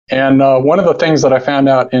And one of the things that I found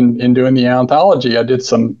out in doing the anthology, I did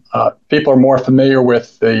some, people are more familiar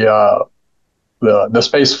with the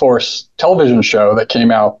Space Force television show that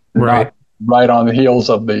came out right on the heels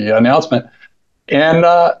of the announcement. And,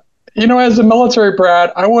 as a military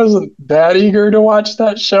brat, I wasn't that eager to watch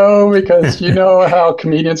that show because you know how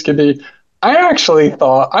comedians can be. I actually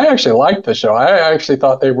liked the show. I actually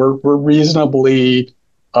thought they were reasonably,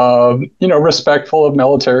 respectful of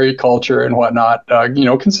military culture and whatnot.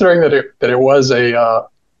 Considering that it was a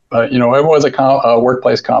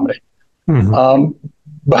workplace comedy. Mm-hmm.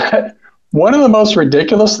 But one of the most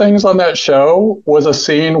ridiculous things on that show was a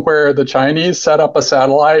scene where the Chinese set up a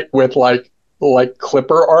satellite with like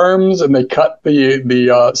clipper arms, and they cut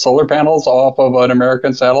the solar panels off of an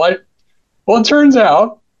American satellite. Well, it turns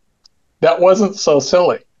out that wasn't so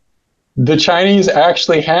silly. The Chinese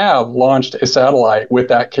actually have launched a satellite with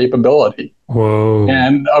that capability. Whoa.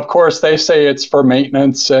 And of course, they say it's for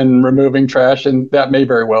maintenance and removing trash, and that may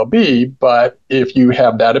very well be. But if you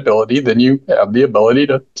have that ability, then you have the ability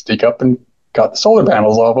to sneak up and cut the solar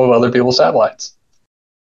panels off of other people's satellites.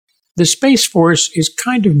 The Space Force is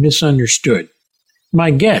kind of misunderstood.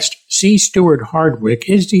 My guest, C. Stuart Hardwick,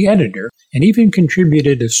 is the editor and even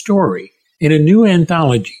contributed a story in a new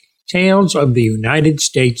anthology, Tales of the United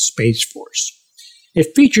States Space Force.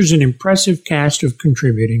 It features an impressive cast of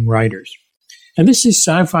contributing writers. And this is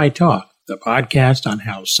Sci-Fi Talk, the podcast on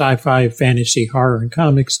how sci-fi, fantasy, horror, and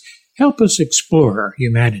comics help us explore our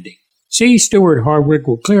humanity. C. Stuart Hardwick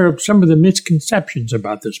will clear up some of the misconceptions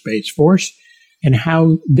about the Space Force and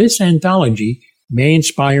how this anthology may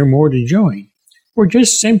inspire more to join, or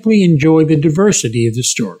just simply enjoy the diversity of the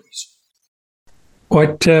stories.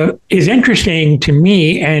 What is interesting to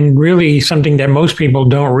me, and really something that most people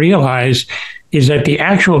don't realize, is that the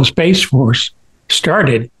actual Space Force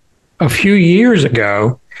started a few years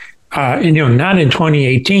ago, not in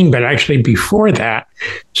 2018, but actually before that.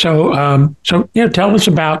 So tell us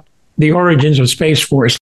about the origins of Space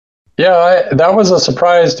Force. Yeah, that was a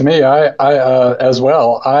surprise to me. I as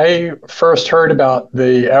well. I first heard about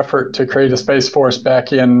the effort to create a Space Force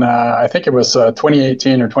back in, I think it was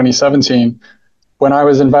 2018 or 2017. When I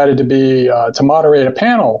was invited to moderate a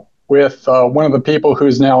panel with one of the people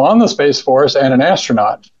who's now on the Space Force and an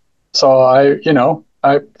astronaut. So I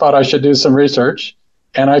thought I should do some research,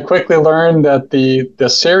 and I quickly learned that the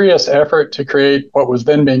serious effort to create what was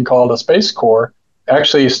then being called a Space Corps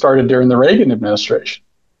actually started during the Reagan administration.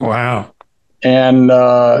 Wow. And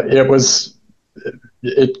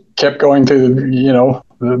it kept going through,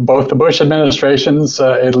 both the Bush administrations,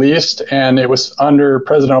 at least, and it was under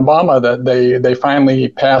President Obama that they finally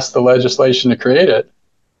passed the legislation to create it.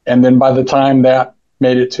 And then by the time that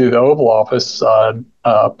made it to the Oval Office,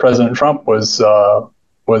 President Trump was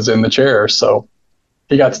in the chair, so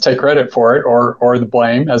he got to take credit for it, or the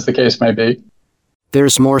blame, as the case may be.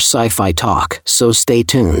 There's more Sci-Fi Talk, so stay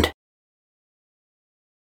tuned.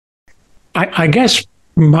 I guess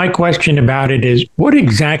my question about it is, what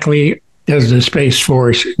exactly does the Space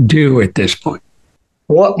Force do at this point?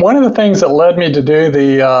 One of the things that led me to do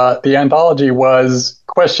the anthology was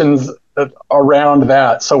questions around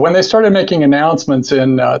that. So when they started making announcements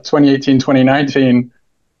in 2018, 2019,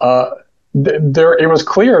 it was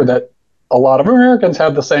clear that a lot of Americans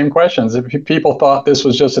had the same questions. People thought this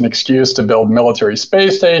was just an excuse to build military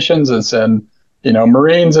space stations and send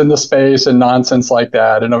Marines into space and nonsense like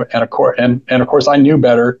that. And of course, I knew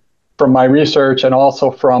better from my research, and also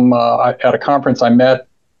from at a conference I met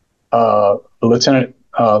Lieutenant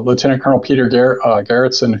Colonel Peter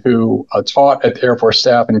Garretson, who taught at the Air Force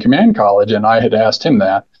Staff and Command College, and I had asked him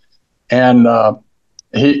that, and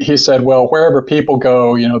he said, well, wherever people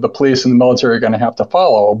go, the police and the military are going to have to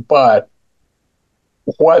follow, but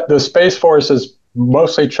what the Space Force is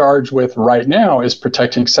mostly charged with right now is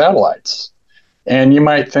protecting satellites. And you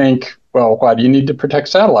might think, well, why do you need to protect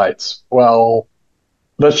satellites? Well,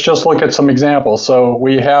 let's just look at some examples. So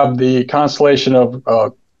we have the constellation of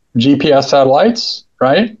GPS satellites,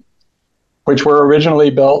 right, which were originally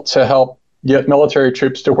built to help get military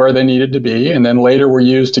troops to where they needed to be, and then later were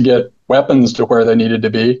used to get weapons to where they needed to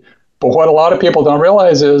be. But what a lot of people don't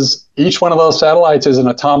realize is each one of those satellites is an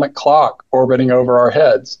atomic clock orbiting over our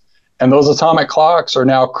heads. And those atomic clocks are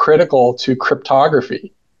now critical to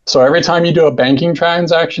cryptography. So every time you do a banking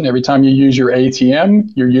transaction, every time you use your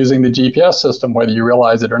ATM, you're using the GPS system, whether you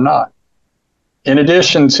realize it or not. In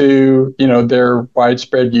addition to, their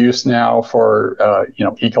widespread use now for,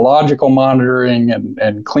 ecological monitoring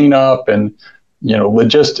and cleanup and,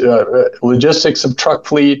 logistics of truck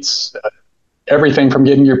fleets, everything from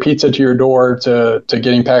getting your pizza to your door to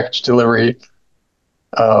getting package delivery,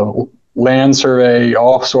 land survey,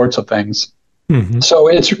 all sorts of things. So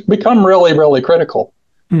it's become really, really critical.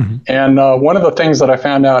 And one of the things that I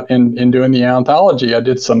found out in doing the anthology, I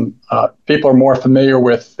did some, people are more familiar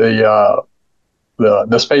with the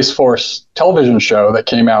Space Force television show that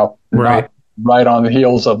came out right on the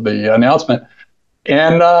heels of the announcement.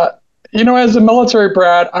 And, as a military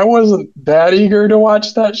brat, I wasn't that eager to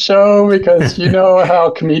watch that show because you know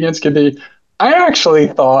how comedians can be. I actually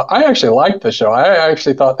liked the show. I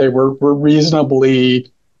actually thought they were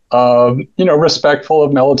reasonably, respectful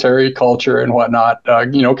of military culture and whatnot.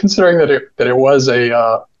 Considering that it was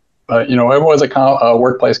a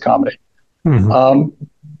workplace comedy.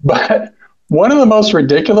 But one of the most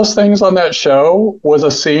ridiculous things on that show was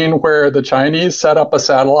a scene where the Chinese set up a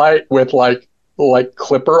satellite with like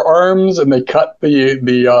clipper arms, and they cut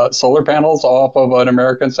the solar panels off of an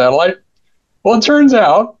American satellite. Well, it turns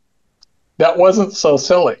out that wasn't so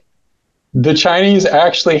silly. The Chinese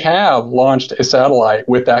actually have launched a satellite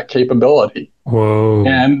with that capability. Whoa.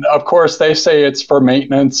 And of course, they say it's for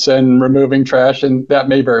maintenance and removing trash, and that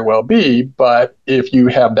may very well be. But if you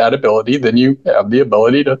have that ability, then you have the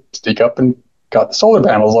ability to sneak up and cut the solar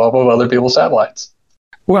panels off of other people's satellites.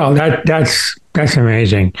 Well, that's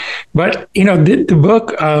amazing. But, the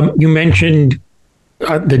book, you mentioned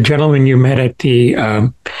the gentleman you met at the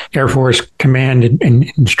Air Force Command and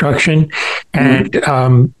Instruction.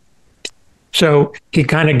 And so he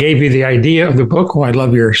kind of gave you the idea of the book. Oh, I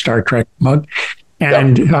love your Star Trek mug.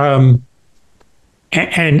 And he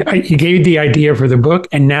gave you the idea for the book.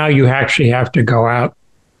 And now you actually have to go out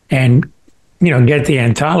and, get the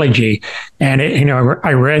anthology. And,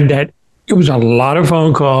 I read that it was a lot of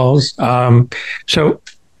phone calls. So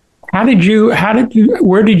where did you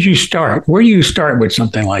start? Where do you start with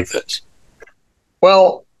something like this?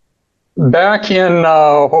 Well, back in,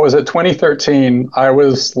 2013, I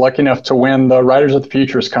was lucky enough to win the Writers of the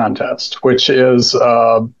Futures contest, which is,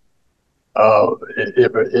 for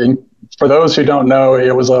those who don't know,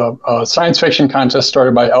 it was a science fiction contest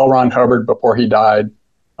started by L. Ron Hubbard before he died,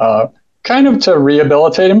 kind of to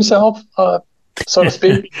rehabilitate himself, so to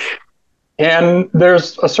speak. And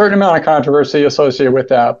there's a certain amount of controversy associated with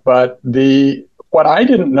that. But what I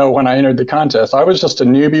didn't know when I entered the contest, I was just a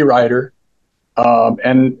newbie writer.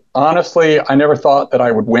 And honestly, I never thought that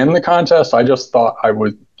I would win the contest. I just thought I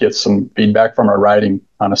would get some feedback from my writing,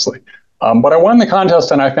 honestly. But I won the contest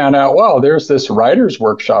and I found out, wow, there's this writer's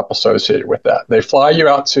workshop associated with that. They fly you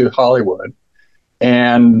out to Hollywood.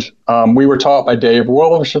 And we were taught by Dave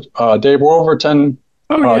Wolverton,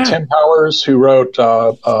 Tim Powers, who wrote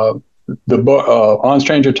the book On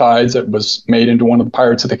Stranger Tides, that was made into one of the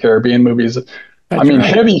Pirates of the Caribbean movies.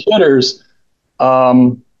 Heavy hitters.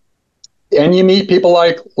 And you meet people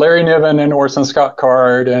like Larry Niven and Orson Scott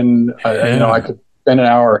Card, and I could spend an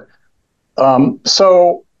hour.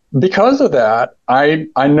 So because of that,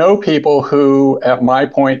 I know people who, at my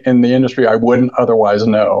point in the industry, I wouldn't otherwise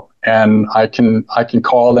know, and I can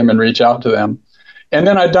call them and reach out to them. And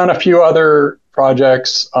then I've done a few other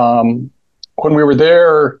projects. When we were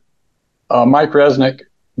there, Mike Resnick,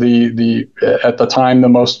 the at the time the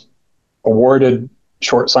most awarded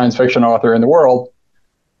short science fiction author in the world,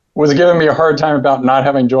 was giving me a hard time about not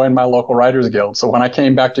having joined my local Writers Guild. So when I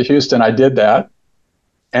came back to Houston, I did that.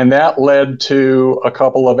 And that led to a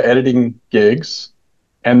couple of editing gigs.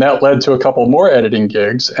 And that led to a couple more editing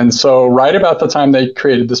gigs. And so right about the time they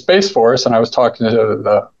created the Space Force, and I was talking to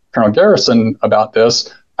the Colonel Garrison about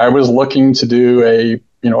this, I was looking to do a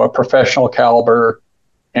professional caliber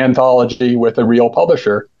anthology with a real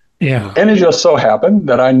publisher. Yeah. And it just so happened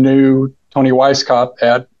that I knew Tony Weisskopf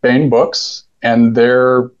at Baen Books, and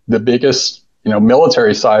they're the biggest,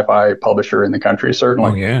 military sci-fi publisher in the country,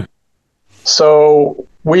 certainly. Oh, yeah. So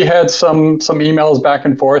we had some emails back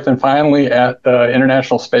and forth, and finally at the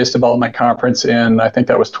International Space Development Conference in, I think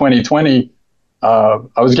that was 2020, I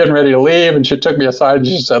was getting ready to leave, and she took me aside and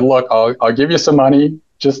she said, "Look, I'll give you some money.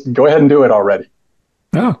 Just go ahead and do it already."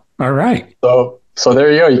 Oh, all right. So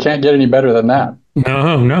there you go. You can't get any better than that.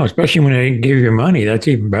 No, especially when they give you money. That's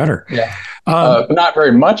even better. Yeah. Not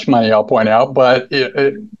very much money, I'll point out, but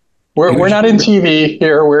we're not in TV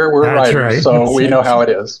here. We're writers, right. So we know how it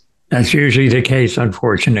is. That's usually the case,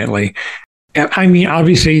 unfortunately. I mean,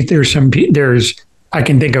 obviously, I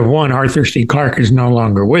can think of one. Arthur C. Clarke is no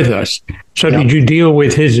longer with us. So Did you deal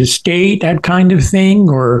with his estate, that kind of thing,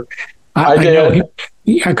 or? I did.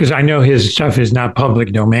 Because I know his stuff is not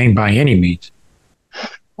public domain by any means.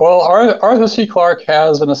 Well, Arthur C. Clarke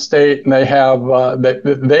has an estate, and they have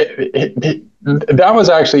that was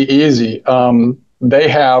actually easy. They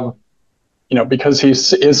have, because he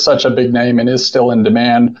is such a big name and is still in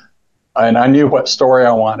demand. And I knew what story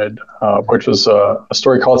I wanted, which was a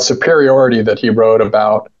story called Superiority that he wrote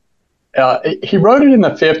about He wrote it in the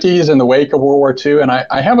 50s in the wake of World War II, and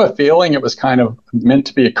I have a feeling it was kind of meant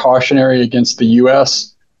to be a cautionary against the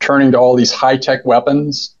U.S. turning to all these high-tech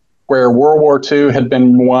weapons, where World War II had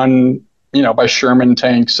been won, by Sherman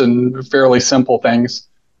tanks and fairly simple things.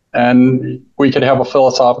 And we could have a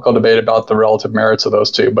philosophical debate about the relative merits of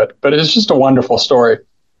those two, but it's just a wonderful story.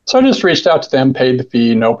 So I just reached out to them, paid the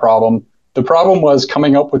fee, no problem. The problem was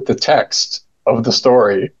coming up with the text of the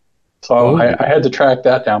story. So I had to track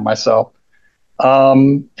that down myself.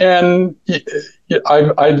 And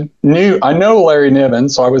I know Larry Niven,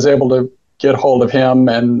 so I was able to get hold of him,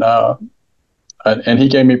 and he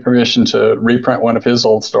gave me permission to reprint one of his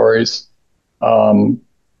old stories,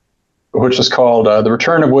 which is called The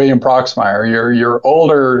Return of William Proxmire. Your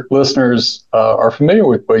older listeners are familiar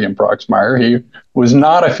with William Proxmire. He was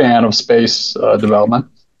not a fan of space development.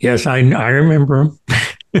 Yes, I remember him.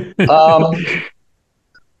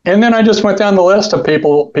 And then I just went down the list of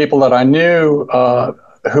people that I knew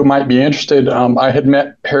who might be interested. I had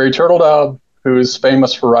met Harry Turtledove, who's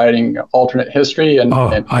famous for writing alternate history, and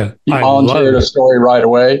he volunteered a story right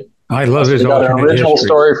away. I love his alternate history. Got an original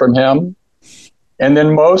story from him. And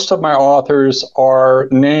then most of my authors are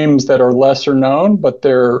names that are lesser known, but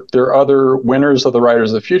they're other winners of the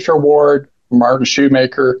Writers of the Future Award, Martin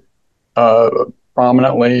Shoemaker,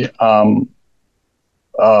 prominently,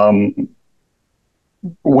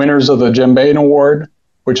 winners of the Jim Bain Award,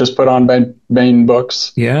 which is put on Bain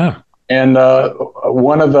Books. Yeah. And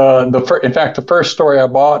one of the first story I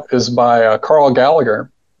bought is by Carl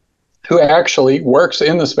Gallagher, who actually works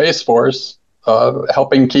in the Space Force,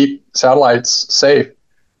 helping keep satellites safe.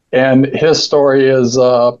 And his story is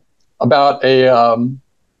about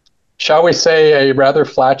shall we say, a rather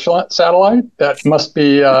flatulent satellite that must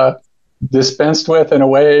be dispensed with in a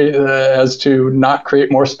way as to not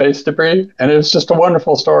create more space debris. And it's just a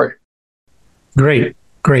wonderful story. Great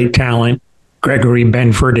talent. Gregory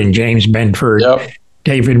Benford and James Benford, yep.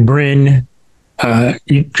 David Brin,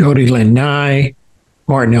 Jody Lynn Nye,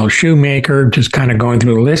 Martin L. Shoemaker, just kind of going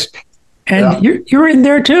through the list. And you're in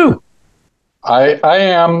there too. I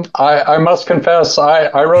am. I must confess,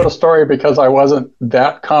 I wrote a story because I wasn't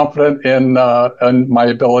that confident in my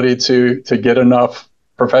ability to get enough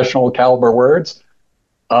professional caliber words.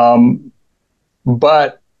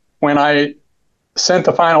 But when I sent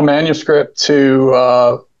the final manuscript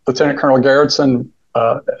to Lieutenant Colonel Garretson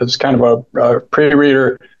as kind of a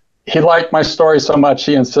pre-reader, he liked my story so much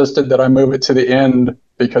he insisted that I move it to the end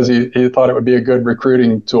because he thought it would be a good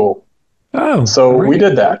recruiting tool. Oh, so great. We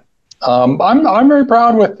did that. I'm very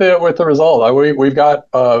proud with the result. We've got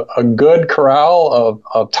a good corral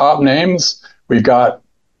of top names. We've got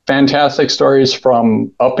fantastic stories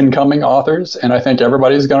from up and coming authors, and I think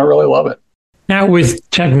everybody's going to really love it. Now, with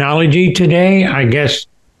technology today, I guess,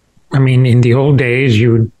 in the old days,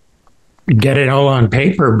 you would get it all on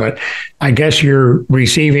paper, but I guess you're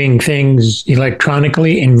receiving things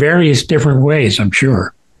electronically in various different ways, I'm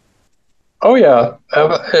sure. Oh, yeah.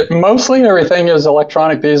 Mostly everything is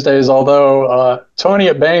electronic these days, although Tony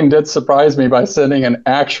at Bain did surprise me by sending an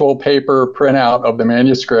actual paper printout of the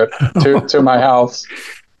manuscript to my house,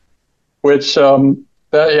 which,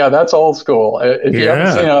 that's old school. If you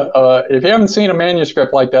haven't seen a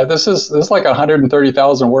manuscript like that, this is like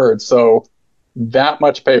 130,000 words, so that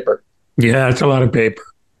much paper. Yeah, it's a lot of paper.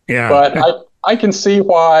 Yeah. But I can see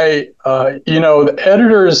why, the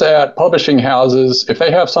editors at publishing houses, if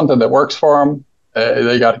they have something that works for them,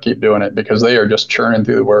 they got to keep doing it because they are just churning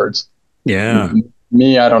through the words. Yeah.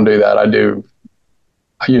 Me, I don't do that.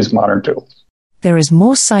 I use modern tools. There is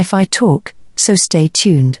more Sci-Fi Talk, so stay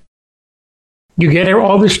tuned. You get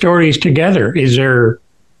all the stories together. Is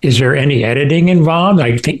there any editing involved?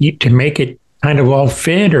 I think to make it kind of all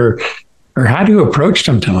fit, or how do you approach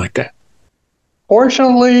something like that?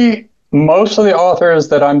 Fortunately, most of the authors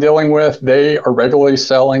that I'm dealing with, they are regularly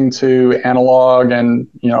selling to Analog and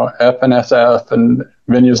FNSF and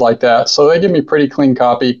venues like that. So they give me pretty clean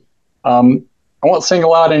copy. I won't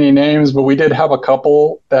single out any names, but we did have a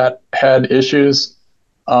couple that had issues.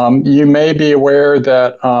 You may be aware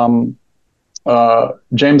that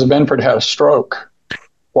James Benford had a stroke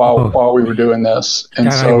while we were doing this, and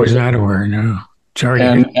God, I was not aware. No, sorry.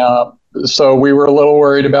 And so we were a little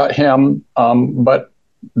worried about him, but.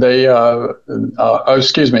 Greg had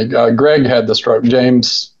the stroke.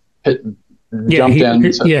 James jumped in.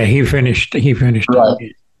 He finished.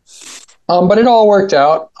 Right. But it all worked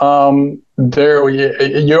out. You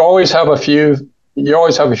always have a few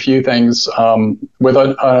things with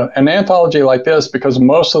an anthology like this, because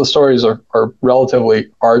most of the stories are relatively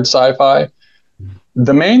hard sci-fi.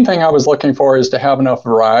 The main thing I was looking for is to have enough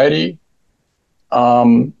variety.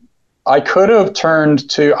 I could have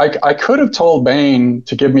I could have told Bain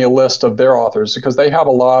to give me a list of their authors because they have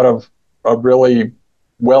a lot of really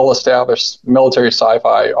well-established military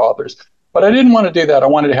sci-fi authors. But I didn't want to do that. I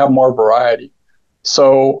wanted to have more variety.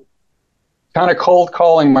 So kind of cold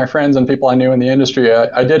calling my friends and people I knew in the industry,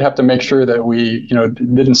 I did have to make sure that we,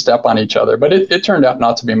 didn't step on each other. But it turned out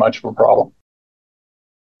not to be much of a problem.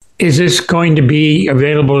 Is this going to be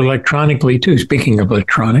available electronically too? Speaking of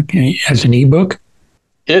electronic, as an ebook?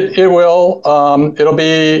 It will. It'll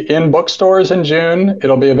be in bookstores in June.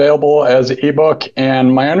 It'll be available as an ebook,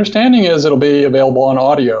 and my understanding is it'll be available on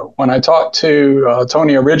audio. When I talked to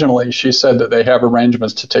Tony originally, she said that they have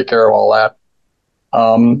arrangements to take care of all that,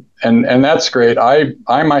 and that's great. I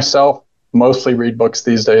myself mostly read books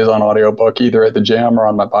these days on audiobook, either at the gym or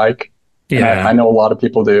on my bike. Yeah, I know a lot of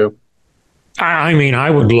people do. I mean,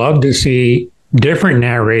 I would love to see different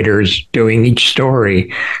narrators doing each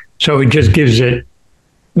story, so it just gives it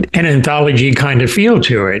an anthology kind of feel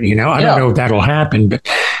to it. I don't know if that'll happen, but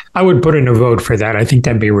I would put in a vote for that. I think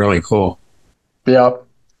that'd be really cool. Yeah,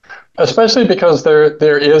 especially because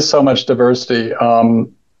there is so much diversity.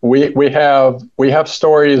 We have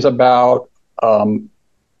stories about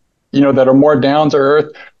that are more down to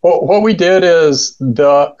earth. What we did is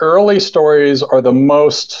the early stories are the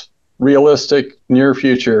most realistic near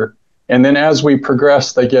future, and then as we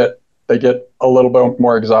progress, they get a little bit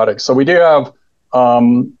more exotic. So we do have.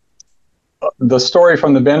 The story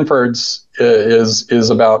from the Benfords is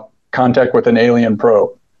about contact with an alien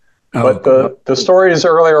probe. But the stories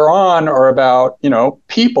earlier on are about,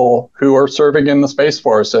 people who are serving in the Space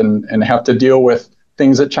Force and have to deal with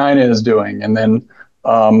things that China is doing. And then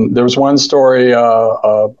there was one story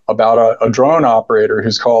about a drone operator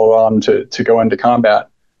who's called on to go into combat.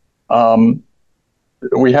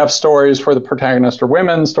 We have stories for the protagonist are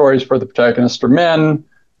women, stories for the protagonist are men,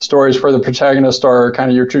 stories for the protagonist are kind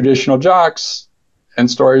of your traditional jocks, and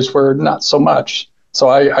stories where not so much. So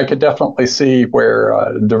I could definitely see where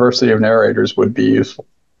diversity of narrators would be useful.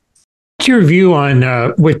 What's your view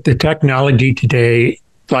on, with the technology today,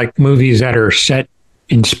 like movies that are set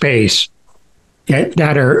in space,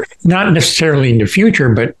 that are not necessarily in the future,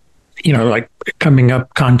 but, like coming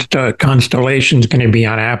up, Constellation's going to be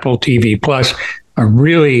on Apple TV Plus, a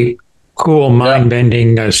really cool,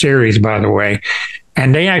 mind-bending series, by the way.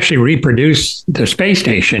 And they actually reproduced the space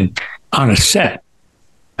station on a set.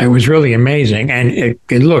 It was really amazing. And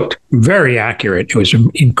it looked very accurate. It was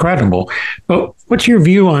incredible. But what's your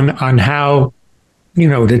view on how,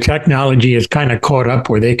 the technology is kind of caught up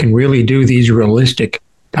where they can really do these realistic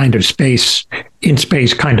kind of space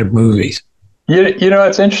kind of movies?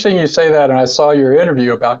 It's interesting you say that. And I saw your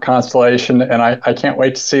interview about Constellation, and I can't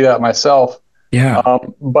wait to see that myself. Yeah.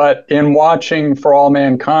 But in watching For All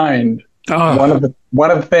Mankind, one of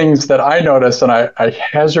the things that I noticed, and I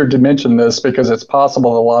hazard to mention this because it's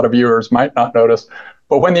possible a lot of viewers might not notice,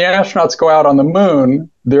 but when the astronauts go out on the moon,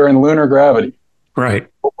 they're in lunar gravity. Right.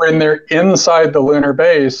 But when they're inside the lunar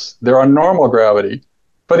base, they're on normal gravity,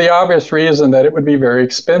 for the obvious reason that it would be very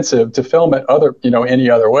expensive to film it any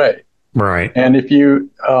other way. Right. And if you,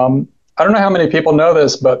 I don't know how many people know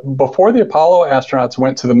this, but before the Apollo astronauts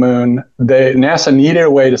went to the moon, NASA needed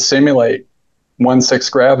a way to simulate 1/6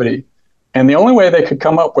 gravity. And the only way they could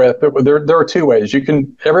come up with, there are two ways.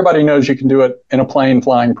 Everybody knows you can do it in a plane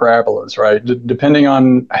flying parabolas, right? Depending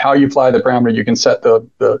on how you fly the parameter, you can set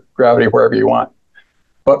the gravity wherever you want.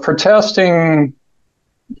 But for testing,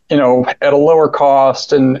 at a lower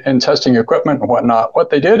cost and testing equipment and whatnot, what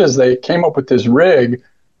they did is they came up with this rig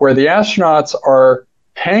where the astronauts are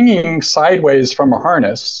hanging sideways from a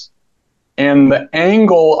harness, and the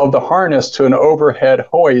angle of the harness to an overhead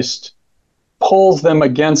hoist pulls them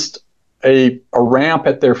against a ramp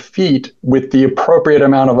at their feet with the appropriate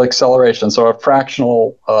amount of acceleration, so a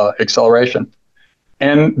fractional acceleration.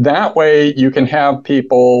 And that way you can have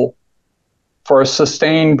people for a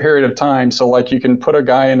sustained period of time. So like you can put a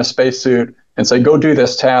guy in a spacesuit and say, go do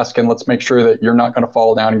this task, and let's make sure that you're not going to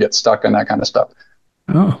fall down and get stuck and that kind of stuff.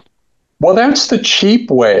 Oh. Well, that's the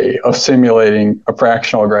cheap way of simulating a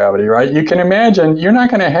fractional gravity, right? You can imagine you're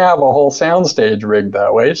not going to have a whole soundstage rigged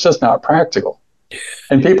that way. It's just not practical.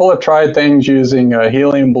 And people have tried things using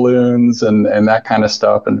helium balloons and that kind of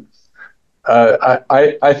stuff. And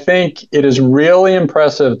I think it is really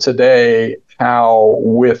impressive today how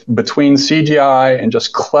between CGI and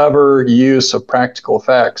just clever use of practical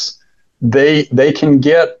effects, they can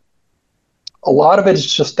get a lot of it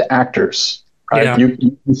is just the actors. Right? Yeah. You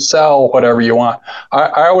can sell whatever you want.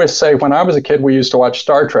 I always say when I was a kid, we used to watch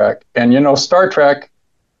Star Trek. And, Star Trek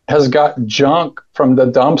has got junk from the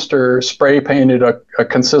dumpster spray painted a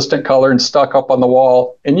consistent color and stuck up on the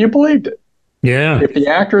wall, and you believed it. Yeah. If the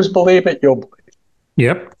actors believe it, you'll believe it.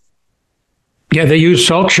 Yep. Yeah, they use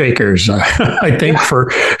salt shakers, I think, for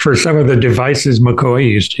some of the devices McCoy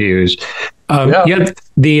used to use. Yeah.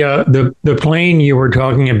 Yeah, the plane you were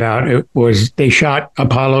talking about, it was they shot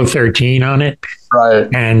Apollo 13 on it, Right.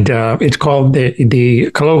 and it's called the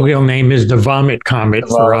colloquial name is the vomit comet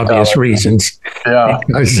for obvious reasons, Yeah.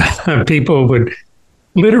 because people would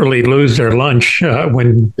literally lose their lunch Yeah.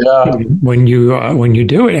 when you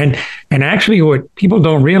do it, and actually what people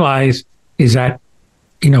don't realize is that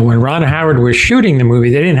when Ron Howard was shooting the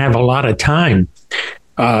movie, they didn't have a lot of time,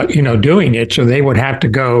 doing it. So they would have to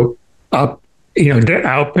go up,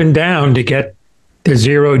 up and down to get the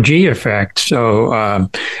zero G effect. So,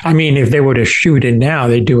 if they were to shoot it now,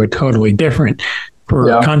 they'd do it totally different.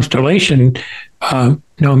 For Constellation,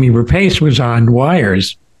 Noomi Rapace was on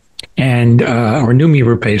wires, and or Noomi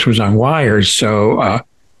Rapace was on wires. So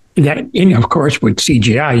that, of course, with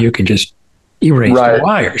CGI, you can just erase the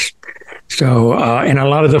wires. So, and a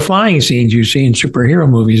lot of the flying scenes you see in superhero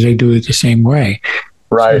movies, they do it the same way.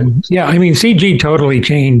 Right. So, yeah, CG totally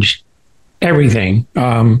changed everything.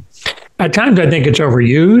 At times, I think it's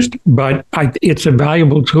overused, but it's a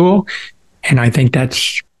valuable tool, and I think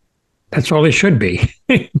that's all it should be.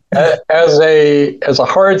 As a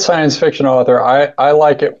hard science fiction author, I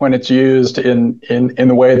like it when it's used in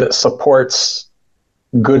the way that supports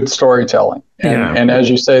good storytelling. And as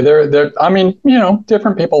you say,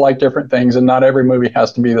 different people like different things, and not every movie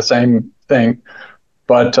has to be the same thing.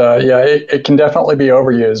 But it can definitely be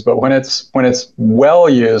overused. But when it's well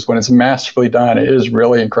used, when it's masterfully done, it is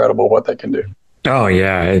really incredible what they can do. Oh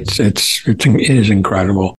yeah, it is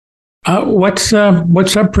incredible. What's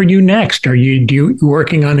up for you next? Are you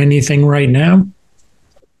working on anything right now?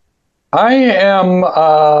 I am.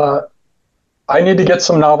 I need to get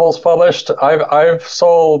some novels published. I've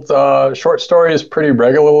sold short stories pretty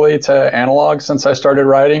regularly to Analog since I started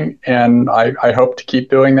writing, and I hope to keep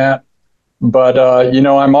doing that. But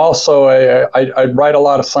I'm also I write a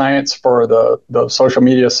lot of science for the social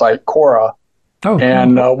media site Quora. Oh,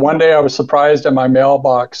 and one day I was surprised in my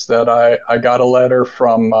mailbox that I got a letter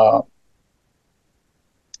from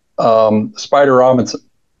Spider Robinson.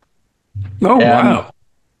 Oh, wow.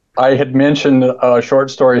 I had mentioned a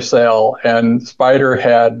short story sale, and Spider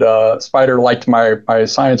liked my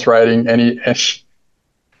science writing, and he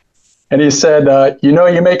said,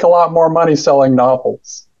 you make a lot more money selling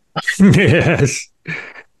novels. Yes,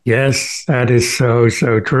 that is so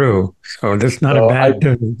true. So that's not a bad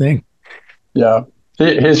thing. Yeah,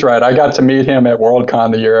 he's right. I got to meet him at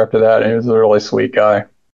Worldcon the year after that, and he was a really sweet guy.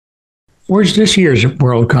 Where's this year's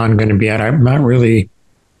Worldcon going to be at? I'm not really.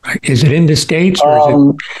 Is it in the States or is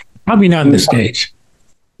it probably not in the States?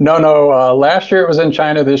 No. Last year it was in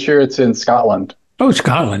China. This year it's in Scotland. Oh,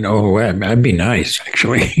 Scotland. Oh, that'd be nice,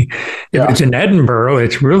 actually. If it's in Edinburgh,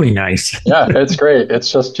 it's really nice. Yeah, it's great.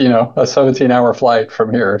 It's just, a 17-hour flight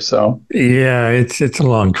from here. So yeah, it's a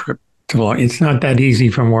long trip. It's not that easy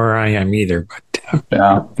from where I am either.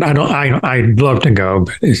 But I'd love to go,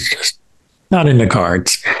 but it's just not in the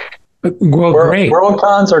cards. Great.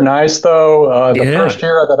 Worldcons are nice, though. The first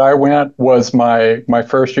year that I went was my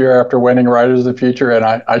first year after winning Writers of the Future, and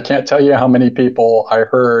I can't tell you how many people I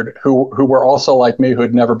heard who were also like me, who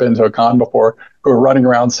had never been to a con before, who were running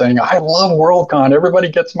around saying, "I love Worldcon. Everybody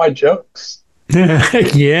gets my jokes."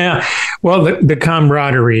 Yeah. Well, the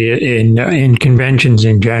camaraderie in conventions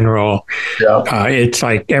in general, it's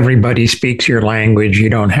like everybody speaks your language. You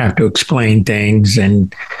don't have to explain things,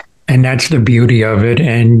 and that's the beauty of it.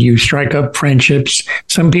 And you strike up friendships.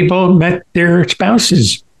 Some people met their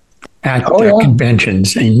spouses at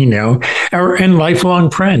conventions, and and lifelong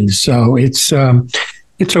friends. So it's a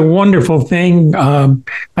wonderful thing.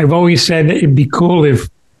 I've always said it'd be cool if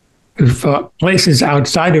places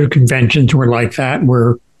outside of conventions were like that,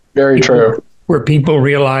 where people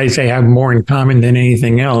realize they have more in common than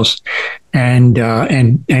anything else, and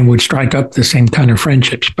would strike up the same kind of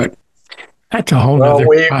friendships. But that's a whole other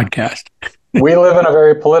podcast. We live in a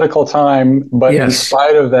very political time, but in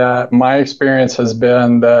spite of that, my experience has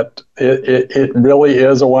been that it really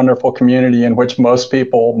is a wonderful community in which most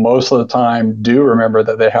people, most of the time, do remember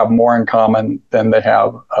that they have more in common than they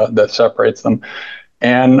have that separates them.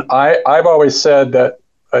 And I've always said that,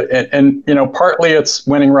 partly it's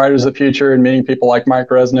winning Writers of the Future and meeting people like Mike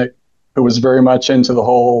Resnick, who was very much into the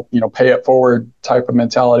whole, pay it forward type of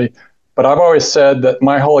mentality. But I've always said that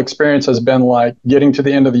my whole experience has been like getting to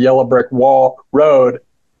the end of the yellow brick road,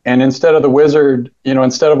 and instead of the wizard,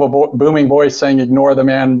 instead of a booming voice saying, "Ignore the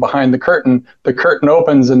man behind the curtain," the curtain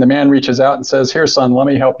opens and the man reaches out and says, "Here, son, let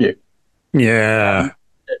me help you." Yeah.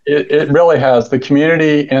 It really has. The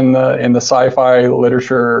community in the sci-fi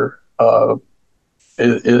literature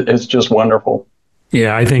is just wonderful.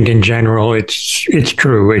 Yeah, I think in general it's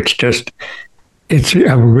true. It's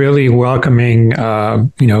a really welcoming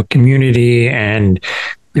community, and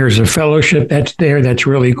there's a fellowship that's there that's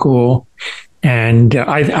really cool. And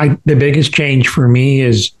I the biggest change for me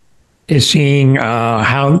is seeing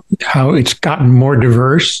how it's gotten more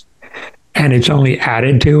diverse, and it's only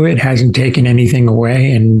added to it, hasn't taken anything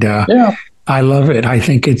away. And I love it. I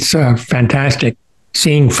think it's fantastic.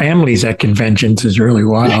 Seeing families at conventions is really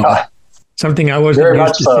wild. Yeah. Something I wasn't very used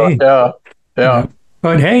much to so. seeing. Yeah.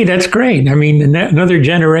 But hey, that's great. I mean, another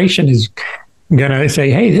generation is going to say,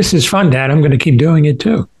 "Hey, this is fun, Dad. I'm going to keep doing it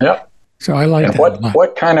too." Yeah. So I like that.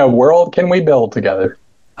 What kind of world can we build together?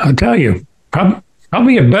 I'll tell you,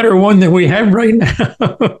 probably a better one than we have right now.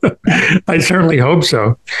 I certainly hope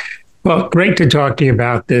so. Well, great to talk to you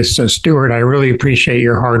about this, Stuart. I really appreciate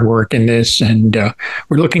your hard work in this, and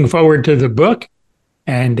we're looking forward to the book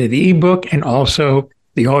and the ebook, and also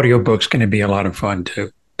the audiobook's going to be a lot of fun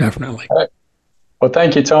too. Definitely. All right. Well,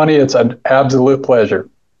 thank you, Tony. It's an absolute pleasure.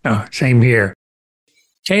 Oh, same here.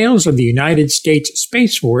 Tales of the United States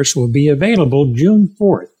Space Force will be available June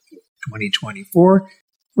 4th, 2024,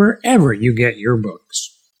 wherever you get your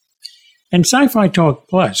books. And Sci-Fi Talk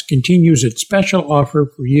Plus continues its special offer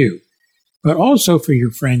for you, but also for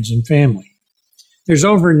your friends and family. There's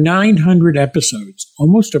over 900 episodes,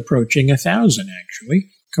 almost approaching 1,000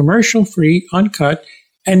 actually, commercial-free, uncut,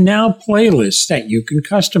 and now playlists that you can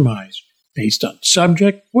customize based on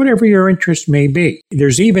subject, whatever your interest may be.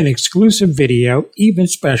 There's even exclusive video, even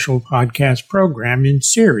special podcast program in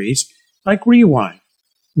series like Rewind.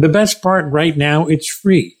 The best part right now, it's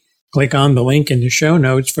free. Click on the link in the show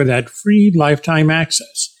notes for that free lifetime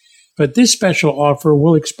access. But this special offer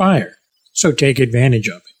will expire, so take advantage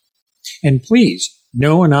of it. And please,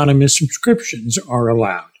 no anonymous subscriptions are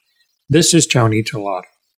allowed. This is Tony Tellado.